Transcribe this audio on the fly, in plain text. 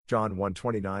John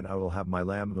 1:29 I will have my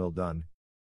lamb well done.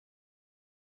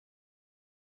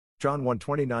 John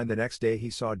 1:29 The next day he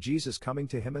saw Jesus coming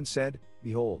to him and said,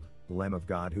 Behold, the Lamb of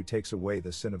God who takes away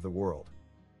the sin of the world.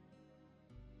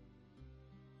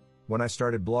 When I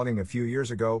started blogging a few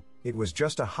years ago, it was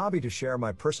just a hobby to share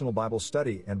my personal Bible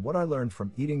study and what I learned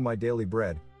from eating my daily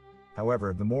bread.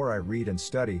 However, the more I read and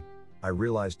study, I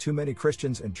realize too many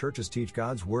Christians and churches teach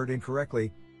God's word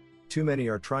incorrectly. Too many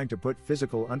are trying to put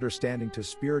physical understanding to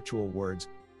spiritual words.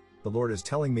 The Lord is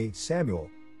telling me, Samuel,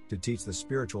 to teach the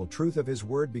spiritual truth of His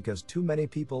word because too many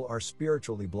people are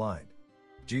spiritually blind.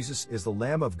 Jesus is the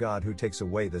Lamb of God who takes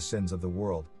away the sins of the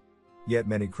world. Yet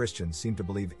many Christians seem to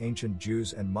believe ancient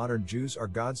Jews and modern Jews are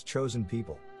God's chosen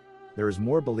people. There is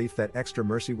more belief that extra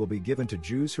mercy will be given to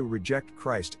Jews who reject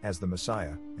Christ as the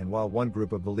Messiah, and while one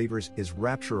group of believers is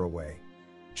rapture away,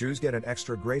 Jews get an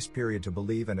extra grace period to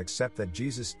believe and accept that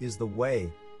Jesus is the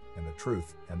way, and the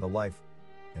truth, and the life,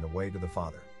 and a way to the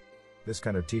Father. This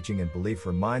kind of teaching and belief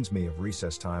reminds me of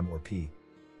recess time or PE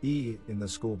in the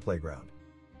school playground.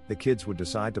 The kids would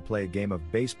decide to play a game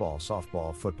of baseball,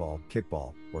 softball, football,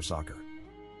 kickball, or soccer.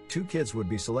 2 kids would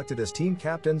be selected as team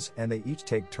captains and they each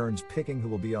take turns picking who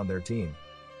will be on their team.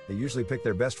 They usually pick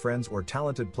their best friends or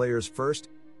talented players first,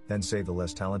 then save the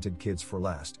less talented kids for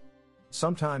last.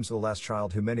 Sometimes the last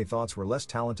child who many thought were less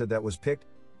talented that was picked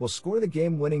will score the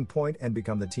game-winning point and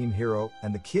become the team hero,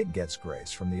 and the kid gets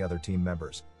grace from the other team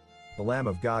members. The Lamb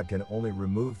of God can only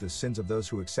remove the sins of those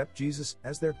who accept Jesus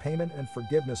as their payment and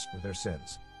forgiveness for their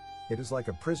sins. It is like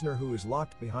a prisoner who is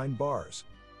locked behind bars.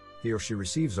 He or she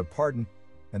receives a pardon,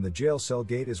 and the jail cell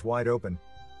gate is wide open,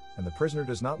 and the prisoner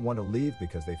does not want to leave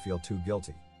because they feel too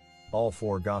guilty. All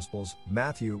 4 Gospels,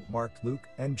 Matthew, Mark, Luke,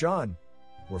 and John,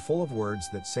 were full of words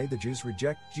that say the Jews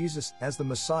reject Jesus as the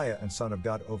Messiah and Son of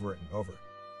God over and over.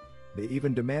 They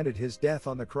even demanded His death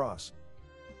on the cross.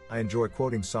 I enjoy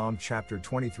quoting Psalm chapter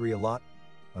 23 a lot,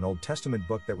 an Old Testament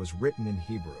book that was written in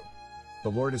Hebrew. The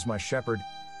Lord is my shepherd,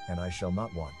 and I shall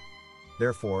not want.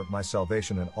 Therefore, my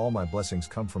salvation and all my blessings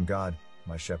come from God,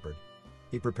 my shepherd.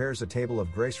 He prepares a table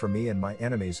of grace for me and my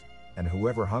enemies, and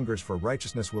whoever hungers for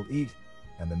righteousness will eat,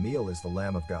 and the meal is the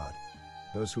Lamb of God.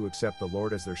 Those who accept the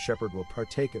Lord as their shepherd will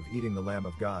partake of eating the Lamb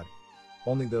of God.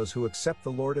 Only those who accept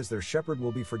the Lord as their shepherd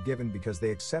will be forgiven because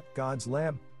they accept God's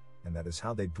Lamb, and that is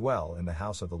how they dwell in the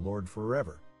house of the Lord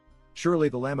forever. Surely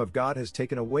the Lamb of God has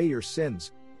taken away your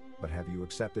sins, but have you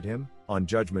accepted Him? On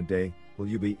Judgment Day, will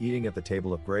you be eating at the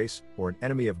table of grace, or an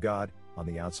enemy of God, on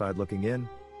the outside looking in?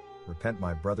 Repent,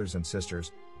 my brothers and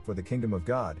sisters, for the kingdom of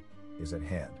God is at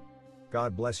hand.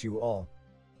 God bless you all.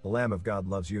 The Lamb of God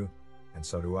loves you, and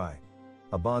so do I.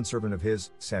 A bondservant of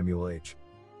His, Samuel H.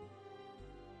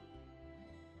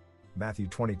 Matthew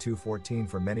 22:14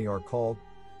 For many are called,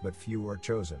 but few are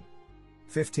chosen.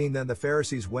 15 Then the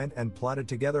Pharisees went and plotted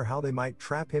together how they might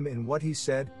trap Him in what He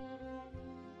said.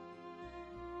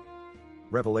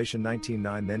 Revelation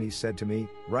 19:9 Then He said to me,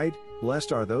 Write,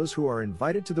 Blessed are those who are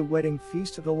invited to the wedding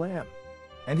feast of the Lamb.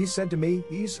 And He said to me,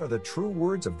 These are the true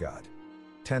words of God.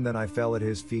 10 Then I fell at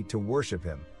His feet to worship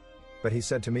Him. But He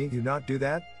said to me, Do not do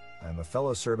that. I am a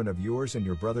fellow servant of yours and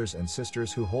your brothers and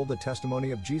sisters who hold the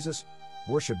testimony of Jesus.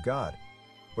 Worship God.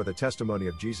 For the testimony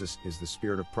of Jesus is the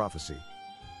spirit of prophecy.